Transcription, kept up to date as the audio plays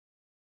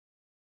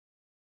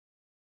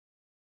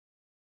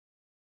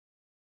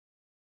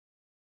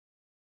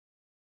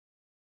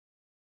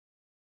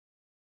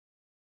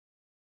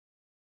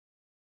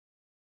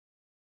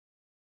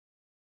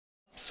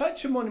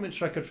Sites and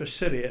Monuments Record for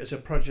Syria is a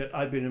project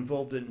I've been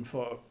involved in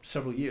for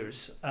several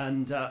years,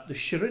 and the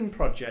Shirin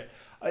project,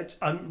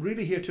 I'm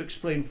really here to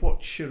explain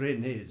what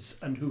Shirin is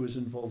and who is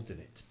involved in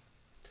it.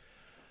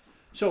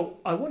 So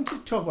I want to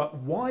talk about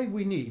why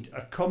we need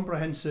a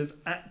comprehensive,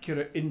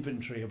 accurate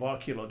inventory of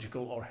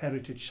archaeological or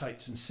heritage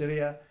sites in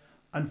Syria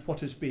and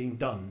what is being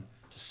done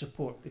to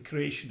support the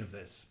creation of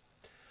this.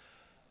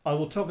 I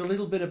will talk a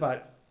little bit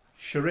about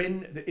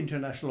Shirin, the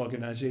international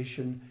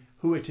organisation,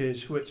 who it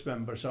is, who its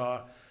members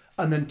are,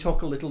 and then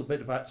talk a little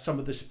bit about some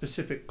of the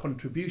specific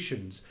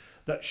contributions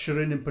that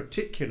Shirin in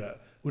particular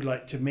would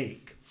like to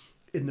make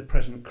in the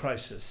present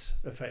crisis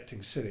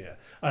affecting Syria.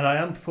 And I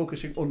am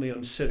focusing only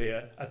on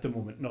Syria at the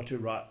moment, not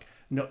Iraq,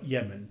 not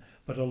Yemen,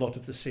 but a lot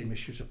of the same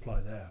issues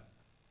apply there.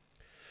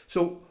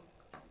 So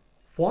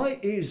why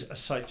is a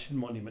Sites and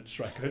Monuments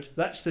Record?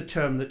 That's the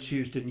term that's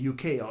used in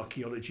UK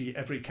archaeology.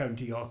 Every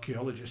county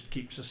archaeologist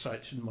keeps a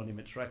Sites and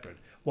Monuments Record.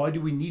 Why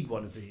do we need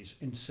one of these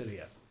in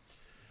Syria?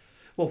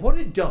 Well, what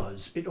it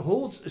does, it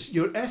holds,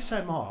 your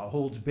SMR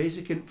holds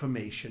basic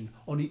information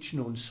on each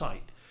known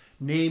site.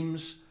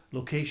 Names,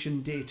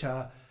 location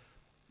data,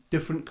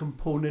 different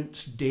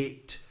components,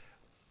 date,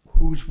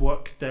 who's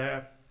worked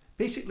there,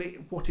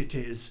 basically what it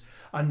is.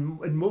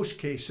 And in most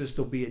cases,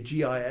 there'll be a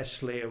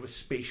GIS layer with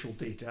spatial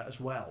data as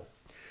well.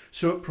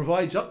 So it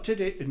provides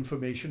up-to-date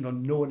information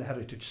on known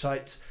heritage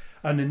sites.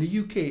 And in the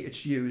UK,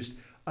 it's used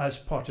as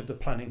part of the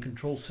planning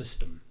control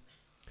system.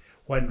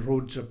 When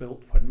roads are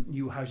built, when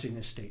new housing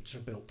estates are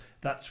built,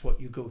 that's what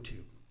you go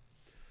to.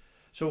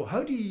 So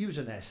how do you use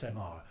an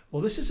SMR?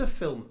 Well, this is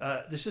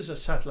a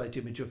satellite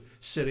image of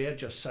Syria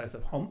just south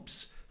of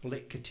Homs, the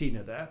Lake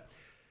Katina there.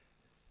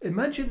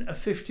 Imagine a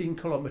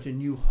 15-kilometre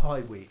new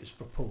highway is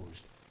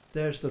proposed.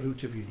 There's the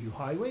route of your new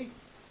highway.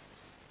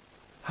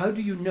 How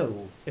do you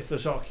know if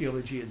there's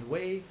archaeology in the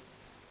way?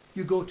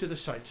 You go to the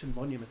Sites and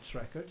Monuments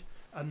Record,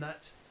 and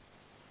that...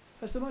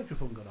 Has the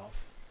microphone gone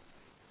off?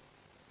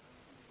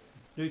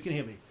 No, you can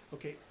hear me.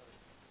 Okay.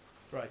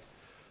 Right.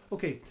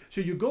 Okay, so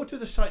you go to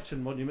the Sites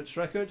and Monuments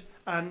Record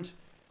and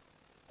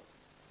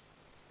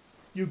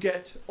you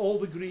get all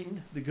the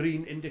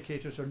green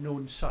indicators are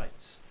known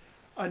sites.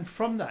 And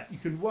from that you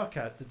can work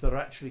out that there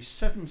are actually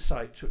 7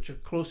 sites which are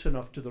close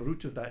enough to the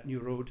route of that new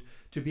road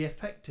to be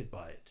affected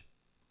by it.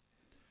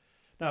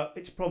 Now,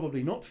 it's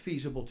probably not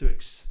feasible to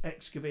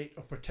excavate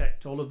or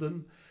protect all of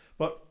them,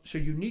 but so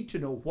you need to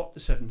know what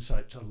the 7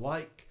 sites are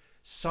like,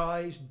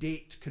 size,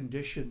 date,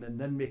 condition, and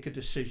then make a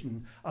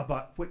decision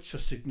about which are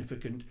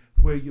significant,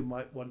 where you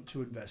might want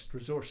to invest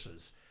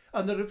resources.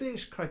 And there are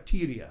various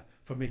criteria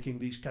for making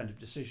these kind of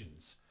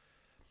decisions.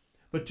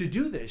 But to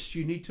do this,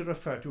 you need to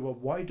refer to a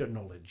wider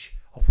knowledge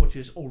of what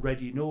is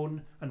already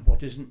known and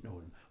what isn't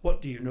known.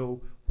 What do you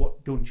know?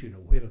 What don't you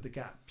know? Where are the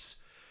gaps?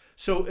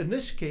 So in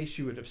this case,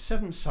 you would have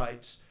 7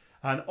 sites,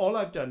 and all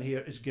I've done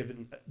here is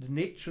given the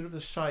nature of the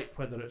site,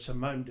 whether it's a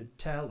mounded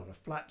tell or a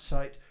flat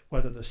site,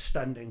 whether there's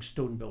standing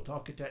stone-built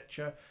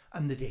architecture,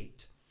 and the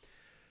date.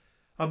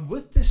 And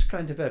with this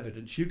kind of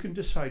evidence, you can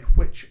decide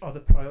which are the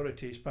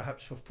priorities,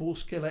 perhaps for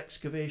full-scale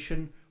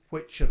excavation,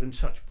 which are in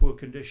such poor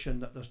condition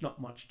that there's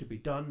not much to be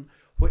done,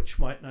 which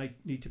might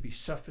need to be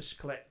surface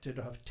collected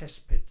or have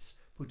test pits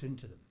put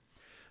into them.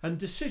 And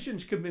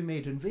decisions can be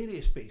made on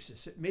various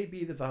bases. It may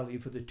be the value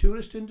for the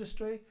tourist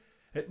industry.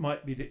 It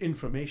might be the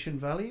information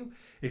value.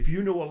 If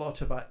you know a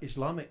lot about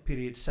Islamic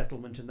period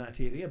settlement in that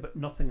area, but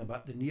nothing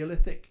about the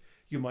Neolithic,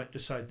 you might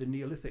decide the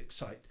Neolithic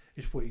site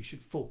is where you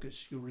should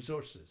focus your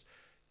resources.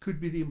 Could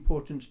be the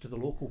importance to the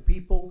local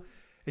people.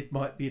 It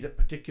might be that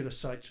particular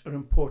sites are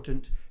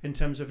important in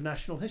terms of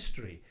national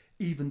history,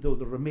 even though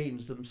the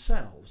remains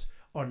themselves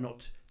are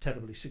not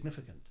terribly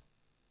significant.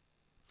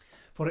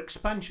 For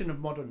expansion of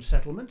modern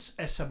settlements,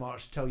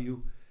 SMRs tell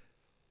you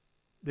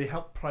they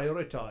help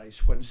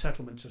prioritise when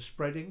settlements are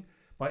spreading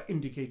by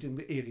indicating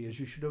the areas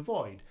you should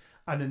avoid.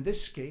 And in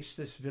this case,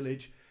 this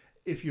village,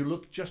 if you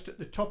look just at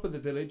the top of the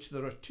village,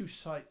 there are 2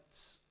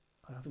 sites.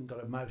 I haven't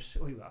got a mouse.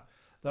 Oh, yeah.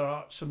 There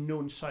are some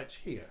known sites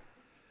here.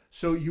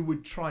 So you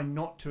would try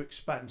not to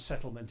expand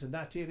settlement in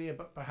that area,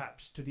 but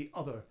perhaps to the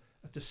other,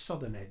 at the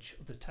southern edge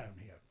of the town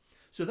here.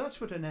 So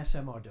that's what an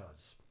SMR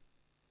does.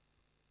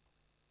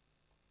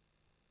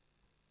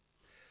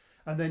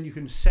 And then you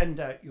can send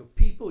out your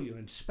people, your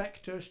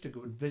inspectors, to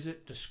go and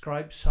visit,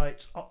 describe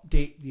sites,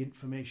 update the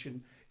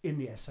information in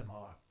the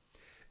SMR.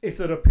 If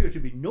there appear to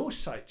be no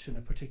sites in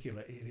a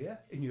particular area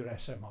in your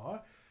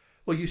SMR,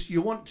 well,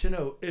 you want to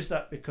know, is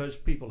that because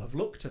people have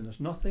looked and there's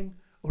nothing,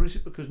 or is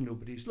it because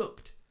nobody's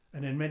looked?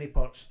 And in many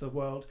parts of the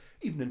world,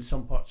 even in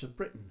some parts of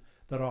Britain,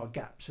 there are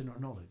gaps in our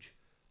knowledge.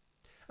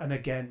 And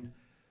again,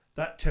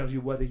 that tells you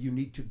whether you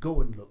need to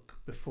go and look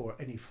before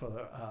any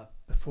further,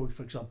 before,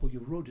 for example,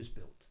 your road is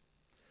built.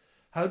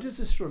 How does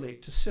this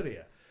relate to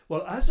Syria?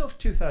 Well, as of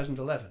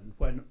 2011,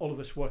 when all of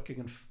us working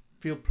in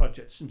field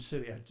projects in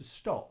Syria had to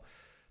stop,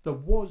 there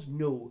was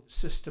no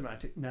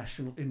systematic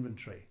national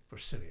inventory for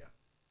Syria.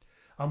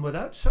 And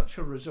without such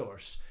a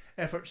resource,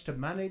 efforts to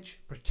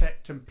manage,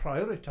 protect and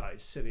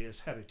prioritise Syria's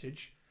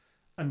heritage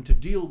and to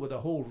deal with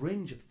a whole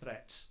range of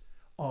threats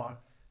are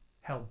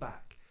held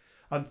back.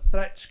 And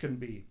threats can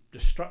be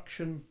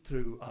destruction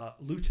through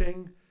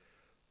looting,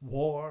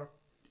 war,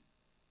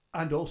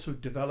 and also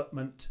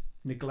development,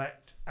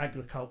 neglect,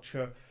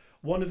 agriculture.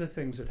 One of the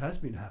things that has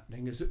been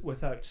happening is that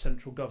without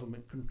central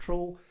government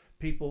control,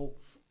 people,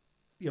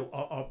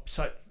 our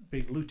sites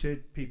being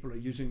looted, people are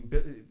using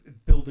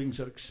buildings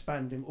are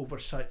expanding over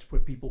sites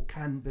where people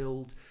can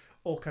build.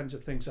 All kinds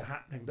of things are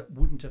happening that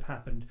wouldn't have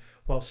happened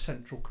while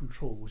central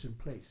control was in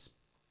place.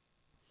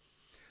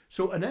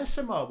 So an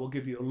SMR will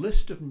give you a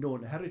list of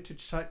known heritage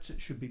sites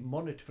that should be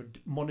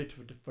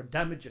monitored for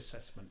damage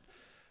assessment.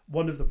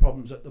 One of the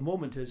problems at the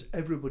moment is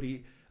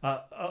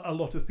a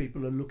lot of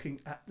people are looking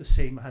at the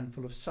same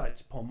handful of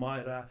sites,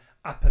 Palmyra,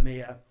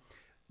 Apamea.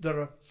 There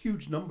are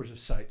huge numbers of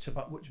sites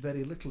about which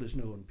very little is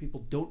known.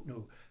 People don't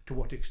know to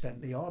what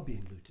extent they are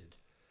being looted.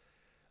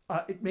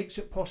 It makes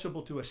it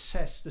possible to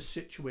assess the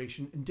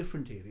situation in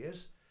different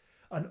areas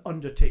and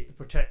undertake the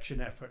protection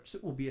efforts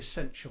that will be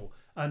essential.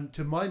 And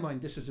to my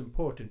mind, this is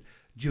important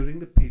during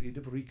the period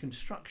of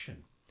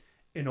reconstruction.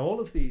 In all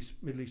of these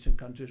Middle Eastern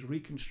countries,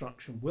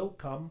 reconstruction will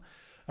come,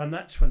 and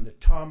that's when the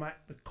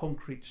tarmac, the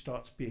concrete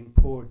starts being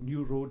poured,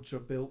 new roads are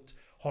built,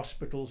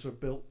 hospitals are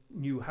built,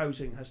 new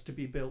housing has to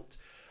be built,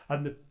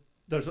 and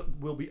there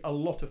will be a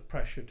lot of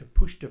pressure to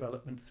push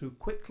development through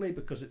quickly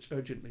because it's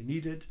urgently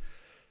needed.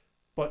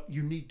 But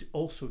you need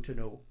also to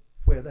know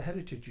where the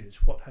heritage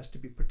is, what has to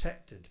be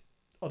protected.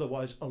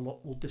 Otherwise, a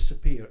lot will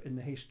disappear in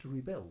the haste to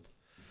rebuild.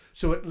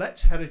 So it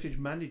lets heritage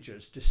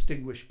managers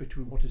distinguish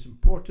between what is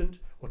important,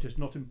 what is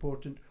not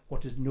important,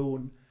 what is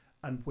known,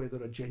 and where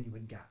there are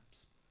genuine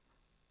gaps.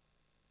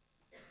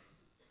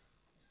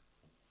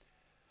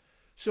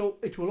 So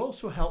it will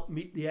also help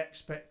meet the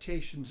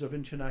expectations of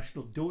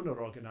international donor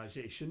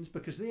organisations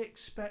because they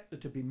expect there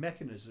to be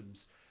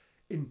mechanisms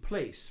in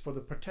place for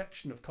the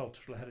protection of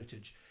cultural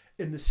heritage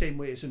in the same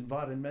way as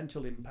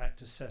environmental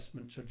impact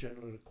assessments are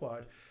generally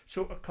required,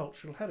 so are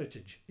cultural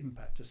heritage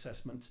impact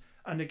assessments.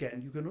 And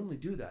again, you can only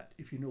do that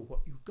if you know what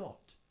you've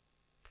got.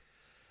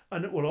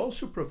 And it will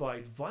also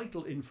provide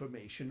vital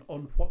information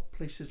on what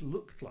places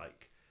looked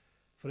like.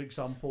 For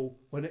example,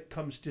 when it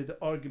comes to the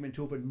argument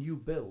over new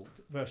build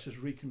versus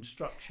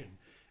reconstruction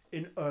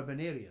in urban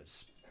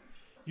areas.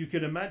 You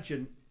can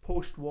imagine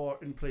post-war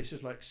in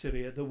places like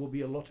Syria, there will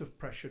be a lot of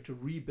pressure to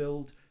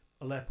rebuild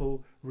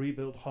Aleppo,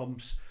 rebuild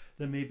Homs.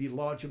 There may be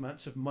large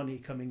amounts of money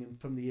coming in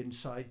from the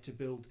inside to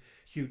build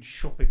huge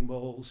shopping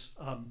malls,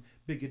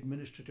 big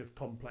administrative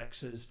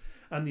complexes,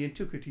 and the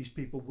Antiquities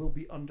people will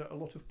be under a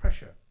lot of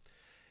pressure.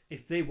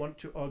 If they want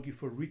to argue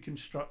for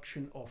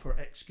reconstruction or for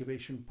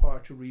excavation prior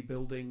to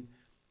rebuilding,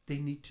 they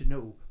need to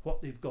know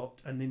what they've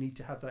got and they need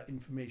to have that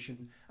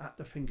information at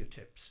their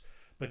fingertips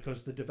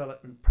because the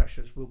development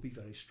pressures will be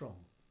very strong.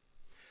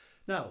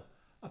 Now,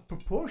 a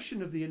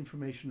proportion of the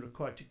information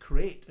required to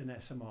create an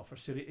SMR for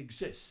Syria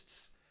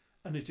exists,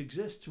 and it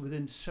exists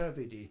within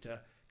survey data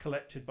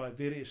collected by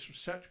various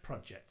research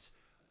projects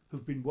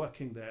who've been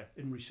working there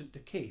in recent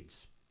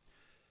decades.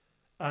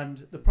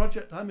 And the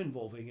project I'm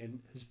involving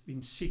in has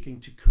been seeking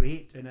to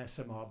create an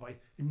SMR by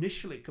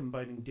initially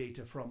combining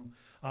data from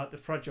the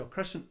Fragile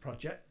Crescent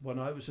project, one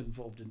I was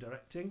involved in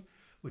directing,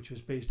 which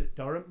was based at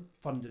Durham,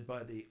 funded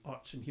by the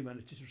Arts and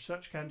Humanities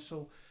Research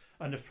Council,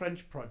 and a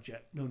French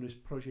project known as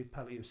Projet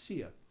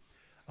Paléocea,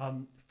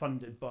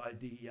 funded by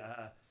the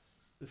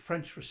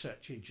French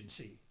Research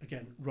Agency,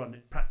 again run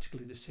at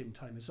practically the same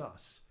time as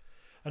us.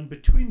 And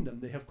between them,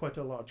 they have quite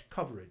a large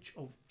coverage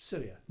of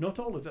Syria. Not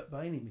all of it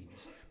by any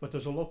means, but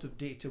there's a lot of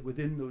data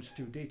within those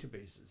two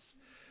databases.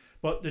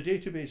 But the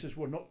databases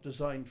were not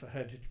designed for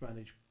heritage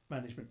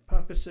management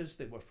purposes.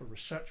 They were for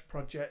research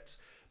projects.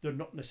 They're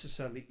not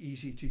necessarily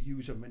easy to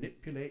use or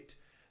manipulate.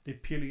 The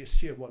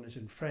Paléocea one is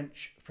in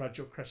French,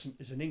 Fragile Crescent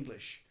is in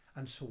English,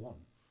 and so on.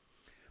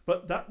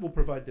 But that will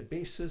provide the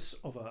basis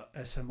of a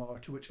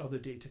SMR to which other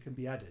data can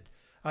be added.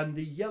 And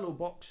the yellow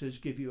boxes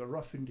give you a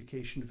rough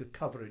indication of the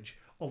coverage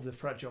of the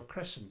Fragile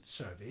Crescent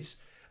surveys.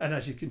 And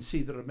as you can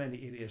see, there are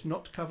many areas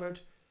not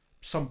covered.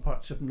 Some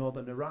parts of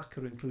northern Iraq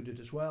are included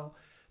as well,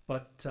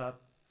 but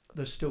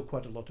there's still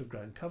quite a lot of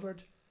ground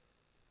covered.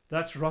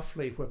 That's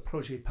roughly where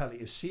Projet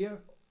Paléocea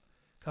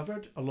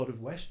covered, a lot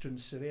of western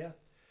Syria,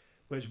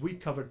 whereas we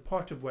covered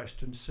part of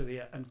western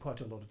Syria and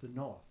quite a lot of the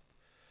north.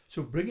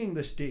 So bringing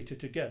this data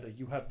together,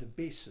 you have the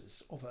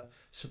basis of a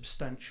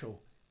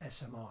substantial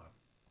SMR.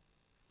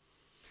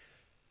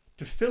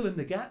 To fill in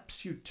the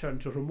gaps, you turn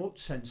to remote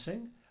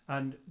sensing,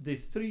 and the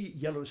three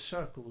yellow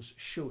circles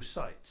show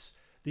sites.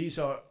 These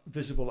are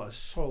visible as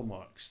soil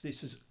marks.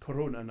 This is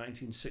Corona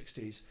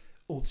 1960s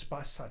old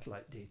SPAS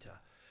satellite data.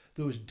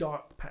 Those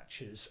dark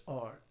patches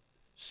are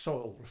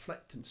soil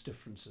reflectance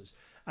differences.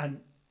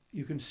 And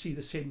you can see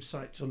the same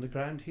sites on the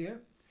ground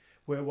here,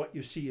 where what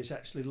you see is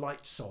actually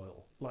light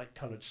soil, light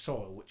coloured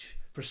soil, which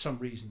for some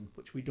reason,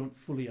 which we don't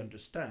fully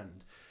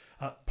understand,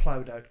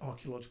 ploughed out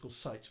archaeological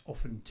sites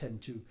often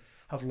tend to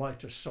have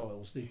lighter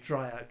soils. They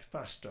dry out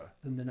faster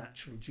than the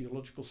natural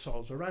geological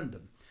soils around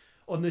them.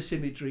 On this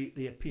imagery,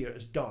 they appear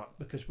as dark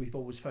because we've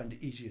always found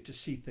it easier to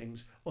see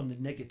things on the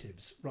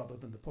negatives rather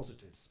than the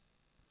positives.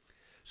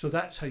 So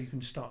that's how you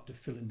can start to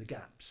fill in the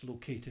gaps,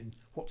 locating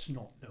what's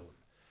not known.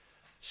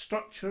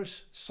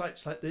 Structures,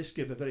 sites like this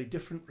give a very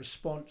different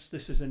response.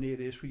 This is in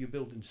areas where you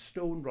build in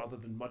stone rather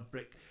than mud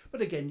brick.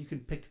 But again, you can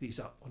pick these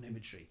up on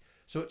imagery.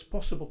 So it's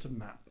possible to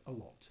map a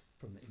lot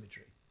from the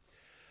imagery.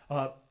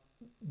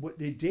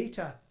 The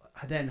data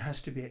then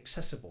has to be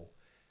accessible.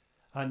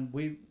 And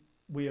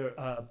we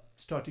are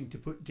starting to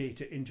put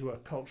data into a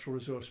cultural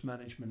resource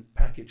management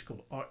package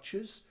called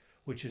Arches,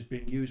 which is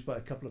being used by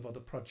a couple of other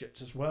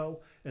projects as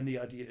well. And the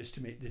idea is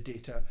to make the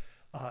data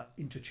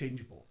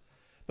interchangeable.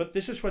 But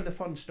this is when the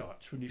fun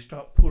starts, when you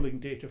start pulling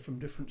data from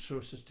different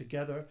sources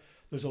together.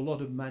 There's a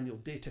lot of manual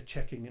data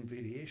checking and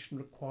variation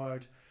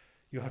required.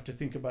 You have to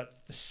think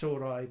about the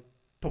SORI,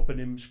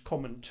 toponyms,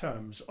 common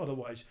terms.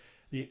 Otherwise,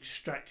 the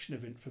extraction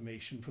of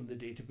information from the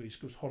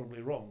database goes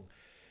horribly wrong.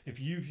 If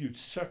you've used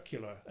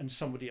circular and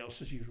somebody else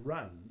has used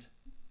round,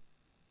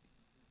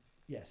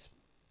 yes.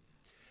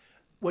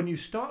 When you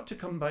start to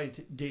combine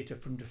data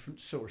from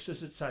different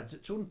sources, it adds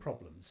its own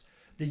problems.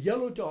 The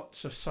yellow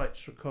dots are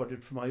sites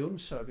recorded from my own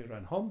survey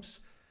around Homs.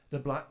 The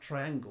black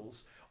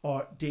triangles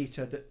are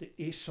data that the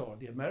ASOR,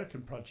 the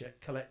American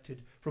project,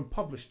 collected from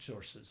published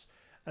sources.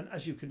 And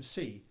as you can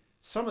see,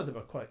 some of them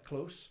are quite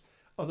close,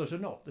 others are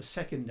not. The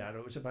second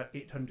arrow is about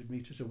 800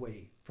 metres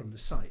away from the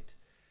site.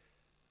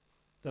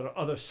 There are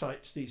other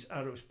sites, these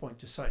arrows point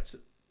to sites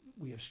that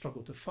we have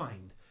struggled to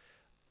find.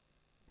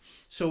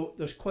 So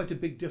there's quite a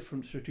big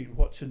difference between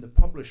what's in the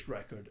published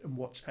record and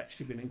what's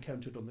actually been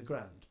encountered on the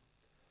ground.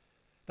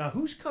 Now,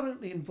 who's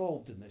currently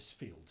involved in this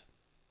field?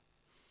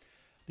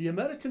 The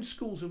American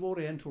Schools of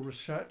Oriental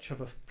Research have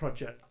a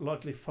project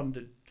largely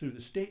funded through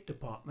the State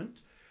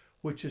Department,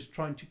 which is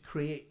trying to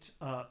create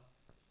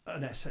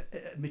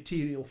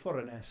material for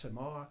an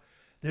SMR.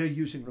 They're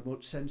using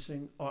remote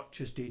sensing,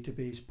 Arches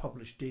database,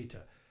 published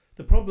data.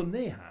 The problem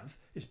they have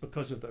is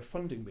because of their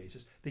funding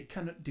basis, they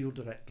cannot deal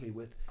directly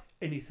with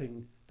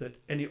anything that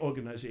any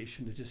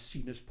organisation that is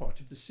seen as part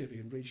of the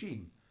Syrian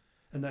regime,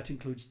 and that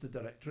includes the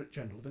Directorate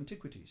General of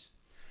Antiquities.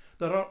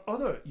 There are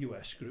other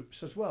US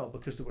groups as well,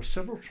 because there were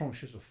several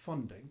tranches of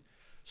funding.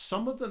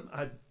 Some of them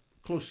had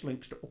close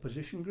links to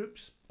opposition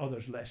groups,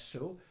 others less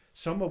so.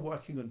 Some are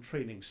working on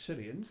training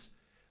Syrians,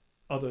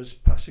 others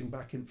passing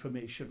back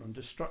information on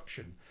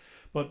destruction.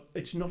 But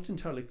it's not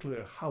entirely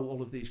clear how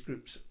all of these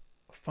groups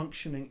are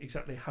functioning,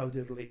 exactly how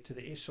they relate to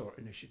the ASOR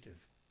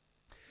initiative.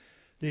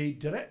 The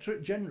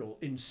Directorate General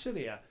in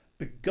Syria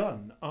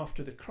begun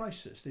after the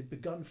crisis, they've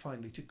begun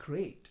finally to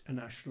create a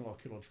national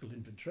archaeological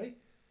inventory.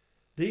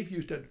 They've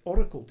used an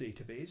Oracle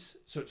database,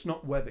 so it's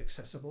not web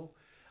accessible.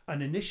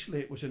 And initially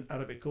it was in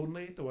Arabic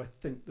only, though I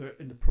think they're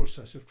in the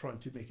process of trying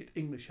to make it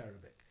English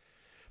Arabic.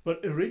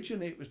 But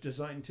originally it was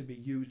designed to be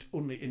used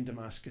only in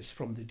Damascus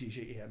from the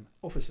DGAM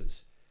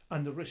offices.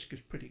 And the risk is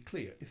pretty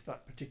clear if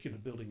that particular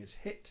building is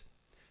hit.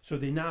 So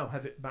they now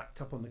have it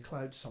backed up on the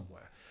cloud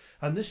somewhere.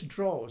 And this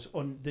draws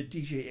on the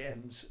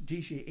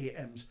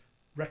DGAM's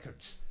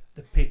records,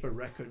 the paper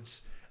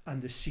records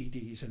and the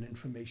CDs and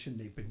information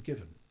they've been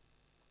given.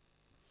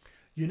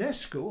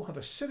 UNESCO have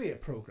a Syria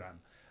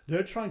programme.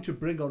 They're trying to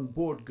bring on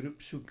board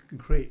groups who can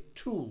create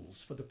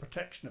tools for the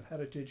protection of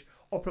heritage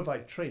or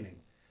provide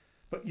training.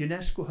 But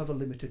UNESCO have a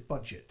limited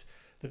budget.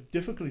 The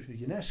difficulty with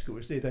UNESCO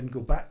is they then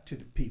go back to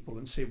the people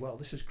and say, well,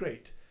 this is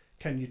great,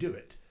 can you do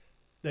it?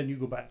 Then you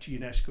go back to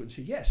UNESCO and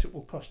say, yes, it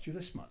will cost you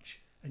this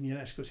much. And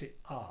UNESCO say,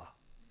 ah.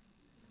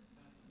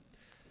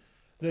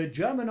 The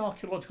German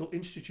Archaeological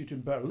Institute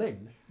in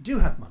Berlin do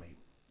have money,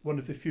 one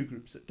of the few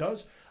groups that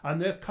does, and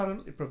they're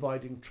currently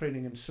providing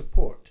training and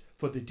support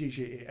for the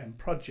DGAM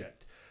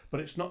project, but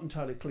it's not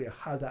entirely clear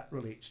how that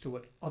relates to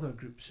what other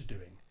groups are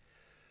doing.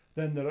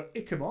 Then there are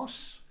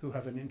ICOMOS, who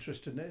have an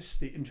interest in this,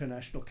 the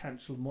International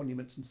Council of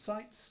Monuments and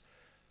Sites,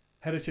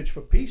 Heritage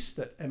for Peace,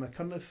 that Emma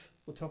Cunliffe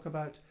will talk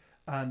about,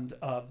 and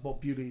Bob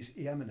Bewley's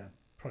Iamina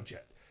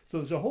project. So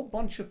there's a whole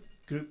bunch of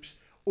groups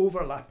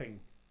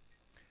overlapping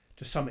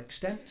to some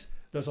extent.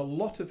 There's a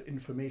lot of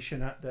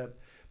information out there,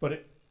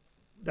 but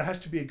there has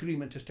to be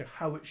agreement as to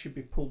how it should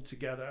be pulled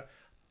together,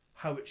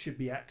 how it should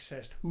be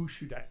accessed, who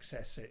should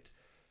access it,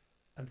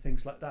 and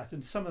things like that.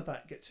 And some of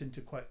that gets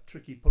into quite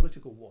tricky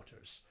political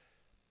waters.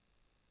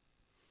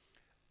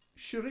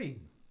 Shireen.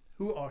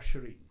 Who are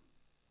Shireen?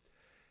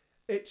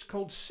 It's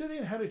called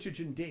Syrian Heritage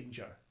in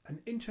Danger,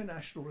 an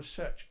international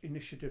research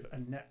initiative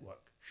and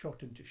network,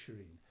 shortened to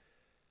Shireen.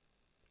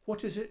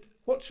 What is it?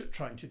 What's it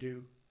trying to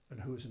do?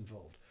 And who is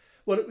involved?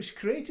 Well, it was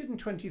created in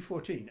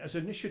 2014 as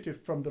an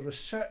initiative from the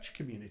research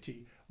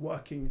community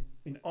working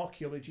in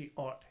archaeology,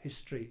 art,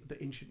 history of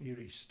the ancient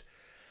Near East.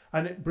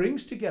 And it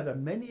brings together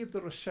many of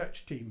the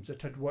research teams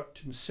that had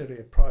worked in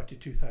Syria prior to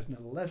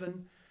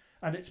 2011.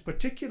 And its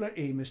particular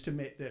aim is to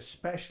make their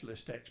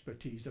specialist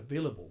expertise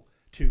available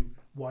to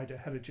wider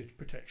heritage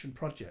protection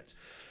projects.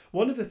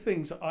 One of the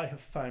things that I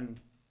have found,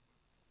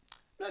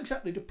 not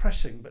exactly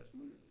depressing, but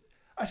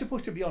I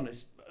suppose, to be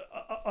honest,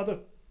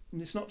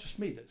 and it's not just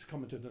me that's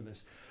commented on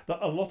this, that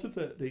a lot of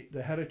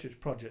the heritage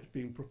projects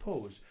being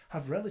proposed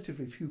have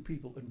relatively few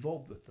people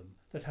involved with them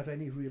that have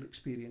any real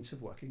experience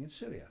of working in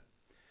Syria.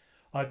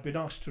 I've been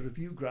asked to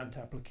review grant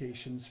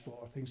applications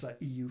for things like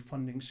EU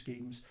funding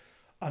schemes,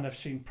 and I've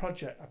seen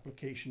project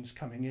applications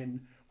coming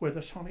in where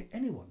there's hardly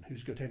anyone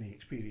who's got any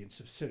experience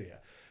of Syria.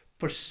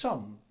 For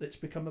some, it's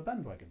become a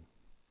bandwagon.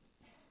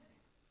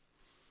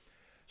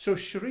 So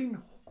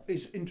Shireen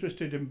is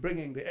interested in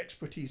bringing the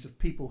expertise of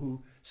people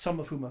who, some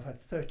of whom have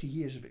had 30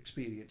 years of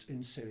experience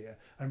in Syria,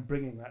 and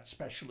bringing that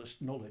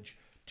specialist knowledge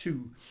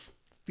to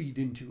feed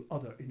into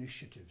other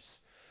initiatives.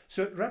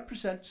 So it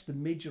represents the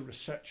major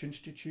research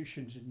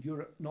institutions in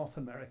Europe, North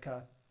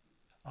America,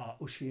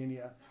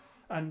 Oceania,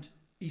 and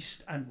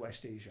East and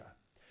West Asia.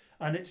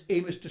 And its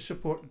aim is to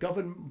support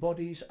government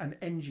bodies and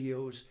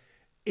NGOs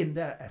in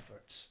their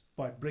efforts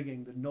by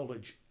bringing the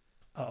knowledge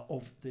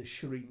of the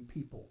Shireen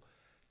people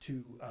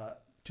to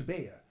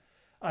bear.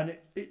 And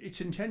its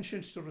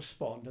intention is to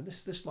respond, and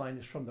this line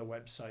is from their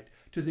website,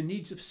 to the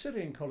needs of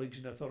Syrian colleagues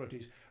and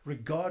authorities,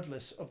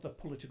 regardless of their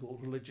political,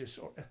 religious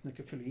or ethnic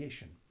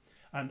affiliation.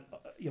 And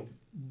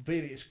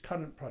various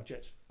current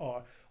projects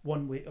are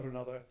one way or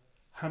another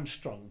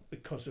hamstrung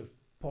because of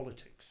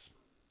politics.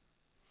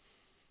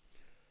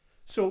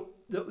 So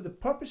the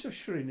purpose of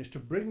Shireen is to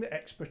bring the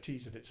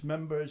expertise of its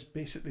members,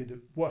 basically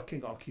the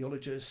working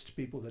archaeologists,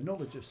 people with the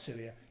knowledge of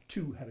Syria,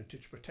 to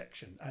heritage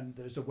protection. And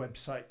there's a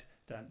website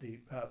down, the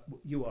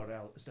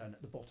URL is down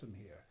at the bottom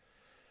here.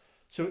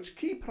 So its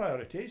key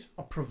priorities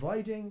are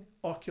providing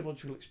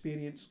archaeological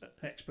experience,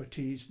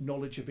 expertise,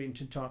 knowledge of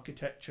ancient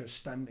architecture,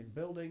 standing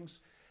buildings,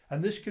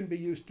 and this can be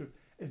used to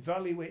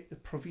evaluate the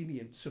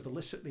provenience of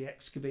illicitly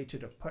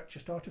excavated or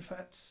purchased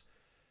artefacts,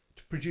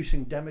 to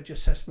producing damage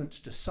assessments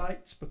to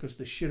sites, because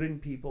the Shireen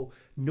people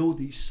know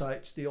these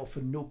sites, they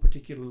often know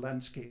particular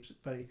landscapes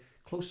very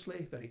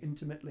closely, very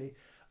intimately,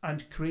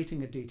 and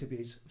creating a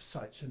database of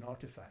sites and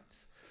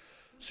artefacts.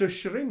 So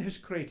Shireen has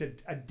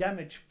created a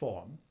damage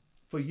form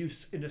for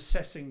use in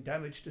assessing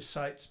damage to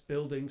sites,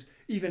 buildings,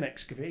 even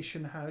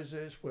excavation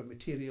houses where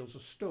materials are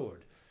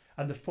stored.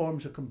 And the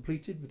forms are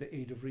completed with the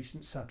aid of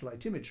recent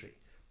satellite imagery,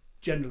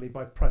 generally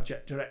by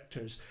project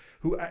directors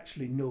who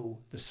actually know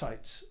the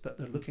sites that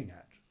they're looking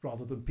at,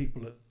 rather than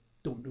people that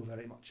don't know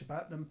very much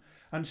about them.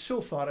 And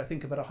so far, I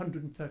think about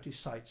 130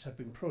 sites have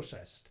been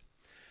processed.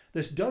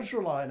 This does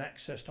rely on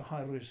access to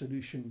high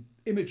resolution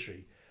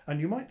imagery, and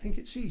you might think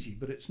it's easy,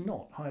 but it's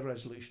not. High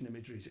resolution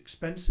imagery is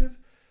expensive.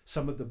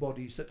 Some of the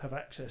bodies that have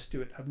access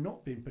to it have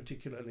not been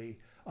particularly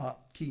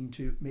keen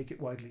to make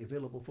it widely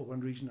available for one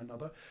reason or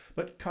another,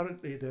 but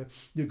currently they're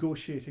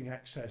negotiating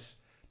access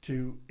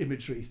to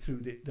imagery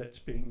through that's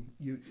being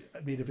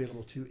made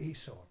available to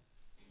ASOR.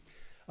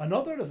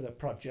 Another of the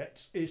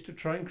projects is to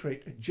try and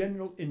create a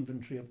general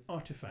inventory of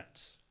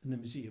artefacts in the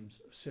museums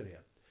of Syria.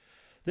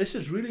 This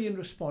is really in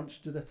response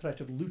to the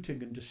threat of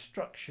looting and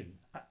destruction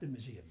at the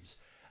museums.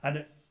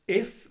 And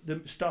if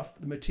the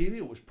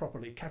material was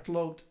properly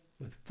catalogued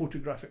with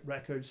photographic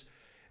records,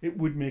 it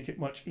would make it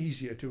much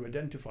easier to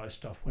identify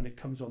stuff when it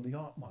comes on the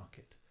art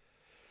market.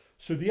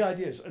 So the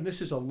idea is, and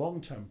this is a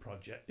long-term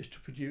project, is to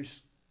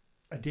produce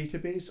a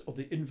database of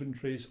the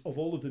inventories of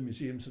all of the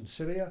museums in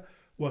Syria,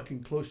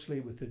 working closely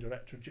with the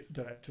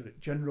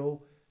Directorate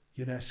General,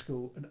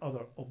 UNESCO and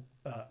other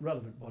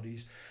relevant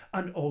bodies,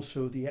 and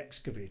also the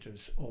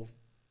excavators of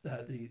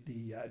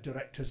the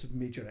directors of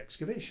major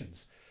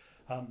excavations.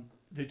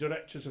 The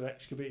directors of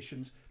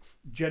excavations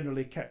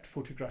generally kept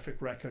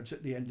photographic records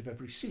at the end of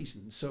every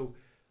season, so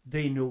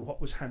they know what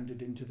was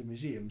handed into the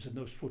museums, and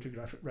those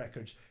photographic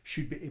records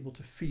should be able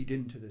to feed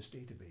into this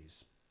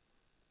database.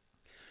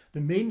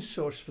 The main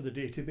source for the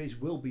database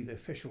will be the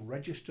official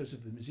registers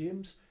of the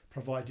museums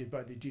provided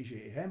by the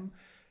DGAM.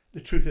 The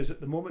truth is,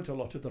 at the moment, a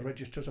lot of the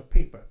registers are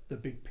paper, the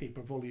big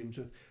paper volumes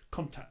with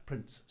contact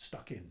prints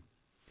stuck in.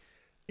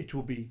 It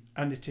will be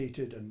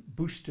annotated and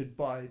boosted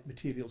by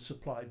material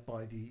supplied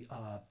by the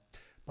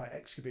by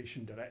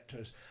excavation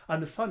directors,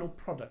 and the final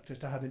product is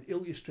to have an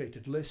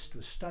illustrated list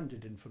with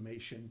standard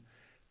information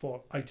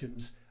for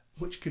items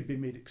which could be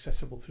made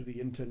accessible through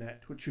the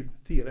internet, which would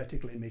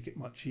theoretically make it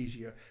much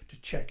easier to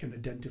check and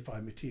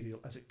identify material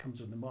as it comes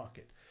on the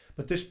market.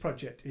 But this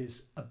project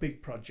is a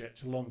big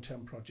project, a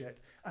long-term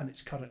project, and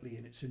it's currently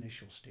in its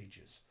initial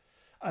stages.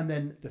 And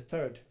then the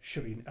third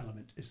Shireen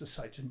element is the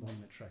Sites and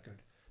Monuments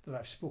Record that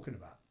I've spoken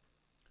about.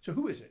 So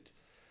who is it?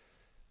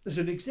 There's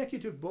an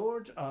executive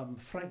board.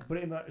 Frank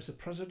Bremer is the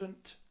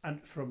president,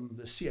 and from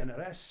the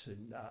CNRS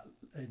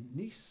in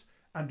Nice.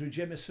 Andrew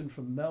Jemison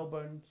from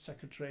Melbourne,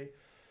 secretary.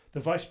 The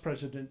vice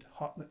president,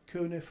 Hartmut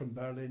Kuhne from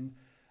Berlin,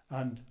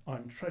 and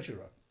I'm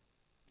treasurer,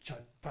 which I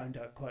found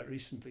out quite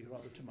recently,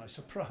 rather to my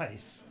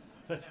surprise.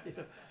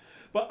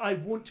 But I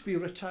won't be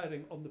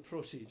retiring on the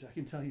proceeds, I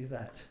can tell you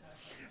that.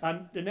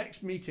 And the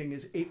next meeting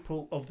is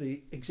April of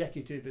the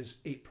executive is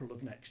April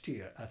of next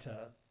year at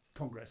a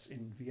congress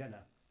in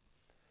Vienna.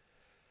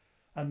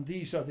 And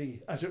these are the,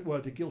 as it were,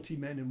 the guilty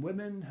men and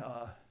women.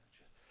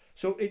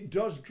 So it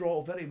does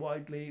draw very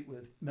widely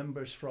with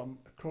members from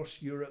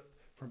across Europe,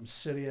 from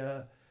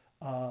Syria,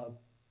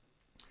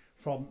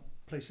 from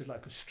places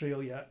like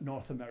Australia,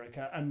 North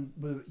America, and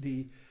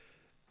the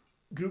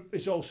group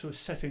is also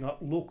setting up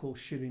local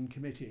Shireen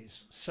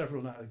committees.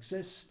 Several now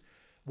exist.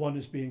 One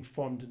is being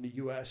formed in the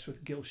US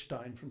with Gil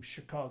Stein from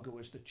Chicago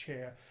as the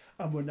chair,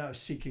 and we're now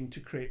seeking to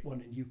create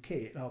one in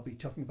UK. And I'll be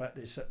talking about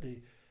this at the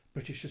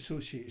British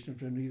Association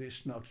of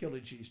Nearest and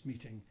Archaeology's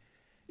meeting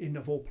in,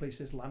 of all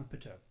places,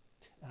 Lampeter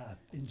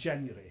in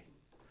January.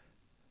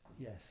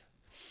 Yes.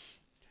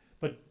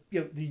 But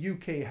the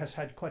UK has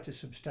had quite a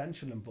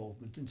substantial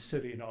involvement in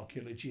Syrian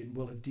archaeology and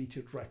will have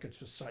detailed records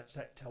for sites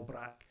like Tel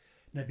Brak,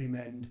 Nebi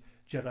Mend,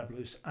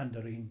 Jarablus,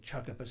 Andarin,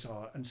 Chaga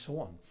Bazaar, and so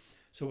on.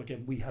 So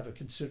again, we have a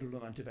considerable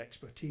amount of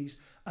expertise,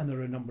 and there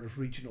are a number of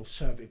regional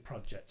survey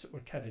projects that were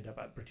carried out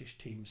by British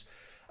teams.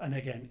 And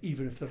again,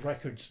 even if the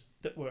records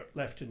that were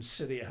left in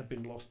Syria have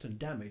been lost and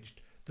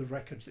damaged, the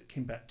records that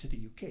came back to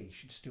the UK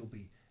should still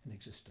be in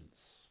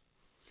existence.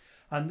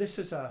 And this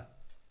is a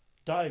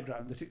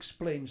diagram that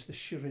explains the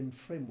Shirin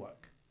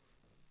framework.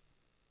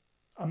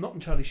 I'm not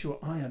entirely sure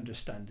I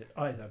understand it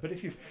either, but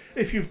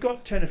if you've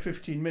got 10 or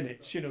 15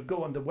 minutes,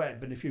 go on the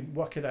web, and if you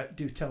work it out,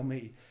 do tell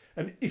me.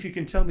 And if you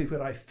can tell me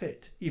where I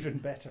fit, even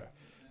better.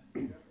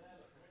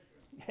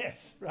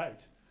 Yes,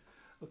 right.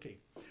 Okay.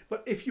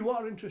 But if you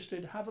are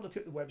interested, have a look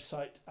at the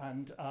website,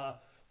 and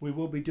we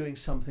will be doing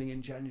something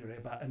in January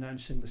about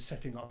announcing the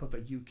setting up of a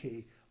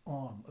UK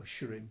arm of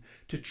Shirin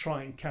to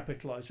try and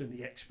capitalise on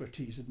the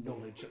expertise and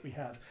knowledge that we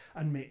have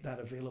and make that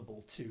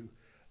available to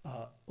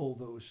all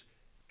those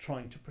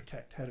trying to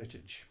protect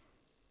heritage.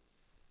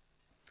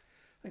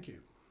 Thank you.